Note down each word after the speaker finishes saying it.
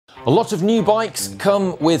A lot of new bikes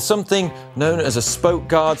come with something known as a spoke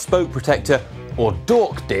guard, spoke protector, or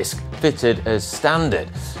Dork disc fitted as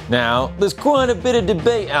standard. Now, there's quite a bit of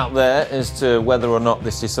debate out there as to whether or not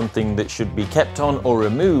this is something that should be kept on or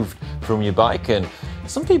removed from your bike, and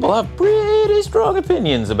some people have pretty strong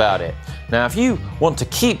opinions about it. Now, if you want to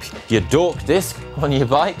keep your Dork disc on your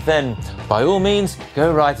bike, then by all means,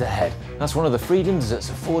 go right ahead. That's one of the freedoms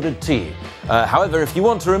that's afforded to you. However, if you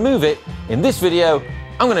want to remove it, in this video,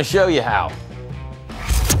 I'm going to show you how.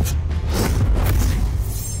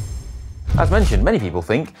 As mentioned, many people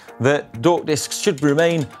think that Dork discs should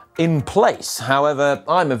remain in place. However,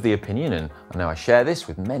 I'm of the opinion, and I know I share this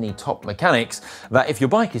with many top mechanics, that if your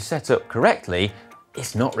bike is set up correctly,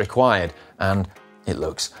 it's not required, and it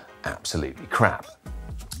looks absolutely crap.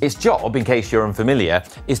 Its job, in case you're unfamiliar,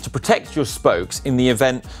 is to protect your spokes in the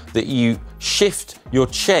event that you shift your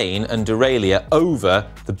chain and derailleur over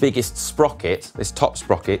the biggest sprocket, this top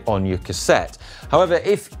sprocket, on your cassette. However,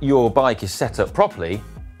 if your bike is set up properly,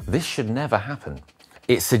 this should never happen.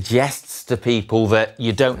 It suggests to people that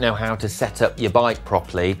you don't know how to set up your bike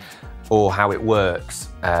properly or how it works,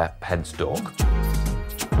 hence Dork.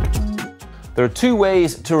 There are two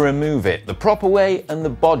ways to remove it, the proper way and the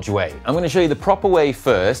bodge way. I'm going to show you the proper way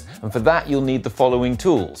first, and for that you'll need the following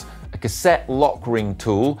tools: a cassette lock ring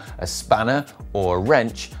tool, a spanner or a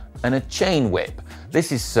wrench, and a chain whip.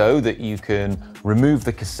 This is so that you can remove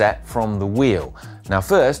the cassette from the wheel. Now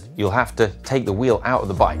first, you'll have to take the wheel out of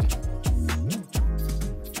the bike.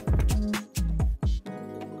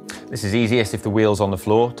 This is easiest if the wheel's on the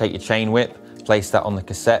floor. Take your chain whip, place that on the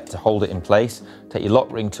cassette to hold it in place. Take your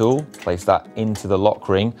lock ring tool, place that into the lock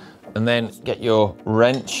ring, and then get your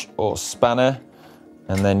wrench or spanner,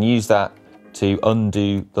 and then use that to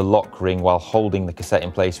undo the lock ring while holding the cassette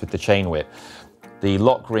in place with the chain whip. The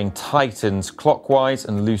lock ring tightens clockwise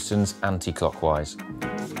and loosens anti-clockwise.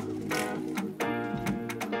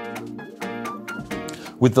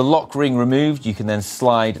 With the lock ring removed, you can then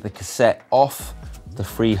slide the cassette off the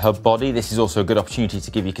free hub body. This is also a good opportunity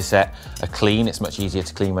to give your cassette a clean. It's much easier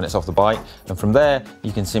to clean when it's off the bike. And from there,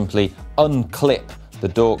 you can simply unclip the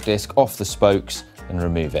Dork disc off the spokes and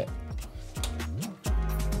remove it.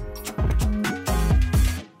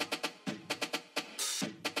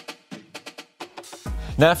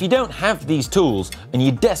 Now, if you don't have these tools and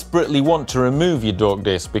you desperately want to remove your Dork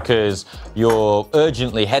disc because you're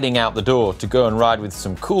urgently heading out the door to go and ride with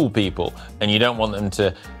some cool people and you don't want them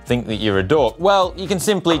to think that you're a dork, well, you can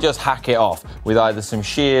simply just hack it off with either some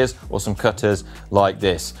shears or some cutters like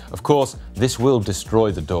this. Of course, this will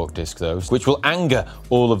destroy the Dork disc though, which will anger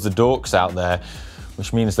all of the dorks out there,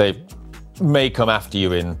 which means they may come after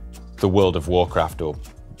you in the World of Warcraft or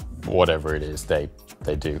whatever it is they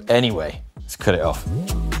do. Anyway, let's cut it off.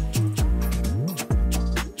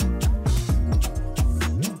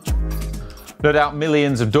 No doubt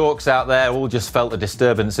millions of dorks out there all just felt a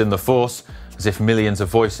disturbance in the force, as if millions of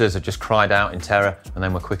voices have just cried out in terror and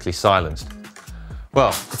then were quickly silenced. Well,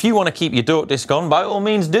 if you want to keep your Dork disc on, by all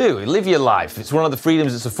means do. Live your life. It's one of the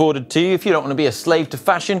freedoms that's afforded to you. If you don't want to be a slave to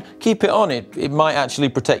fashion, keep it on. It might actually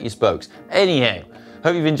protect your spokes. Anyhow,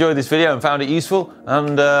 hope you've enjoyed this video and found it useful.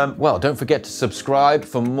 And well, don't forget to subscribe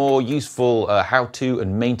for more useful how-to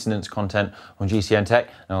and maintenance content on GCN Tech.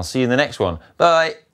 And I'll see you in the next one. Bye.